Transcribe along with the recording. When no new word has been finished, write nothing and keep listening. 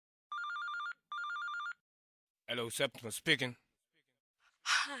Hello, Septimus speaking.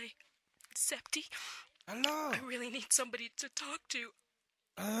 Hi, Septi. Hello. I really need somebody to talk to.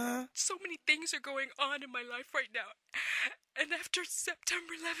 Uh, So many things are going on in my life right now. And after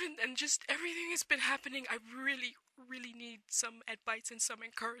September 11th and just everything has been happening, I really need some advice and some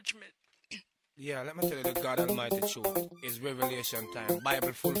encouragement. yeah, let me tell you the God Almighty truth. It's revelation time.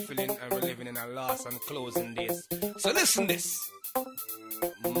 Bible fulfilling and we're living in our last and closing days. So listen this.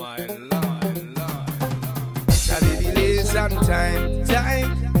 My Lord. It's a revelation time.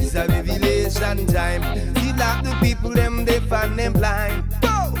 It's a revelation time. See like the people them they find them blind.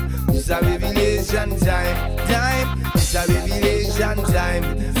 Whoa! It's a revelation time. It's a revelation time.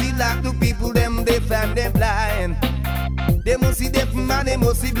 See like the people them they find them blind. They must see deaf man, they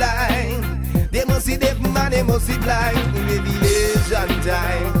must see blind. They must see deaf man, they must see blind. Revelation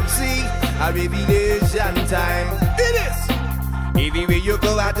time. See, a revelation time. It is. Everywhere you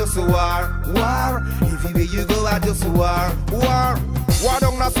go, I just war. Everywhere you go, I just war. War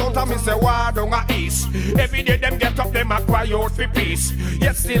down the south and me say war down the east. Every day them get up, them a cry out for peace.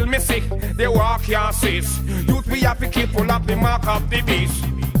 Yet still me see, they walk can't cease. Youth we have to keep pull up the mark of the beast.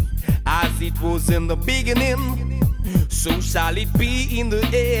 As it was in the beginning, so shall it be in the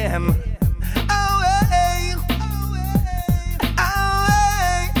end.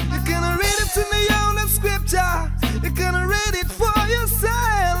 You can read it in the old scripture. You can read it for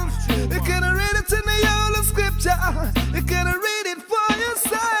yourself. You can read it in the old scripture. You can read it for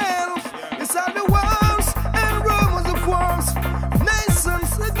yourself. It's how the wars and rumors of wars,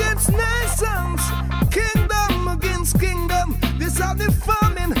 nations against nations, kingdom against kingdom. This how the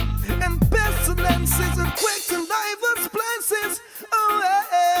famine and pestilences and quakes in diverse places.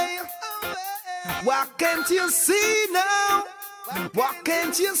 Why can't you see now? Why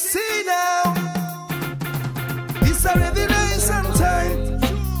can't you see now? It's a revelation time.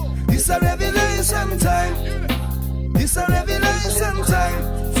 It's a revelation time. It's a revelation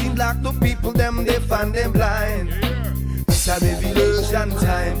time. Seems like the people them they find them blind. It's a revelation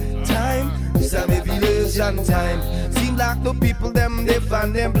time. It's a revelation time. Seems like the people them they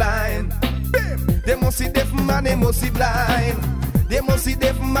find them blind. They must see deaf man, they must see blind. They must see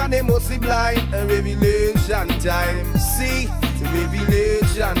deaf man, they must see blind. A revelation time. See,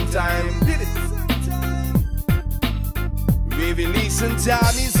 revelation time. Did it? Revelation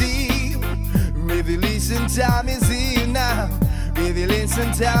time is here. Revelation time is here now.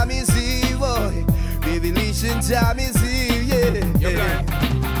 Revelation time is here, boy. Revelation time is here, yeah.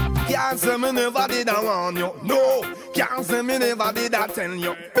 Can't say me never did I warn you. No, can't say me never did I tell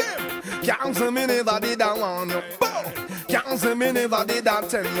you. Can't say me never did I warn you. Can't say me never did I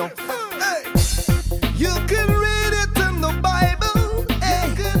tell you. Hey. You can read it in the Bible. Hey.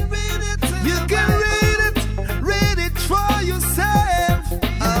 You can read it for yourself.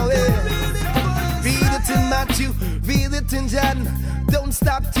 Oh, yeah. Read it in Matthew, read it in John. Don't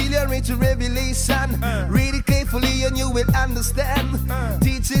stop till you reach Revelation. Read it carefully and you will understand.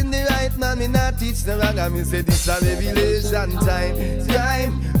 Teaching the right man, me not teach the wrong. I mean say this a revelation time.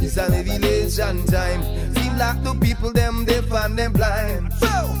 It's a revelation time. Seem like the people them they find them blind.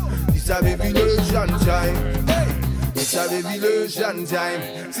 It's a revelation time. It's a revelation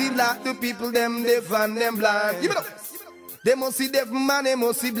time. Seem like the people them they find them blind. Give it up. They must see deaf man, they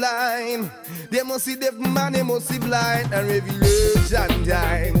must see blind. They must see deaf man, they must see blind. And revelation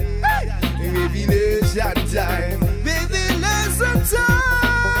time. Revelation time. Revelation time.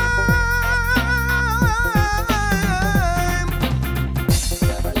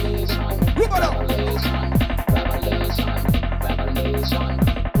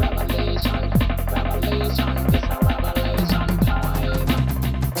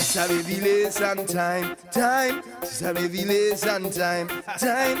 It's a revelation time. It's a revelation time.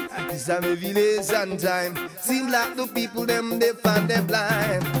 It's a revelation time. Seem like the people them they find them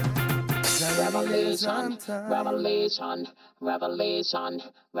blind. It's a revelation time. Revelation.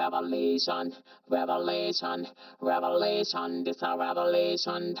 This a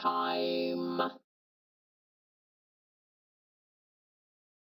revelation time.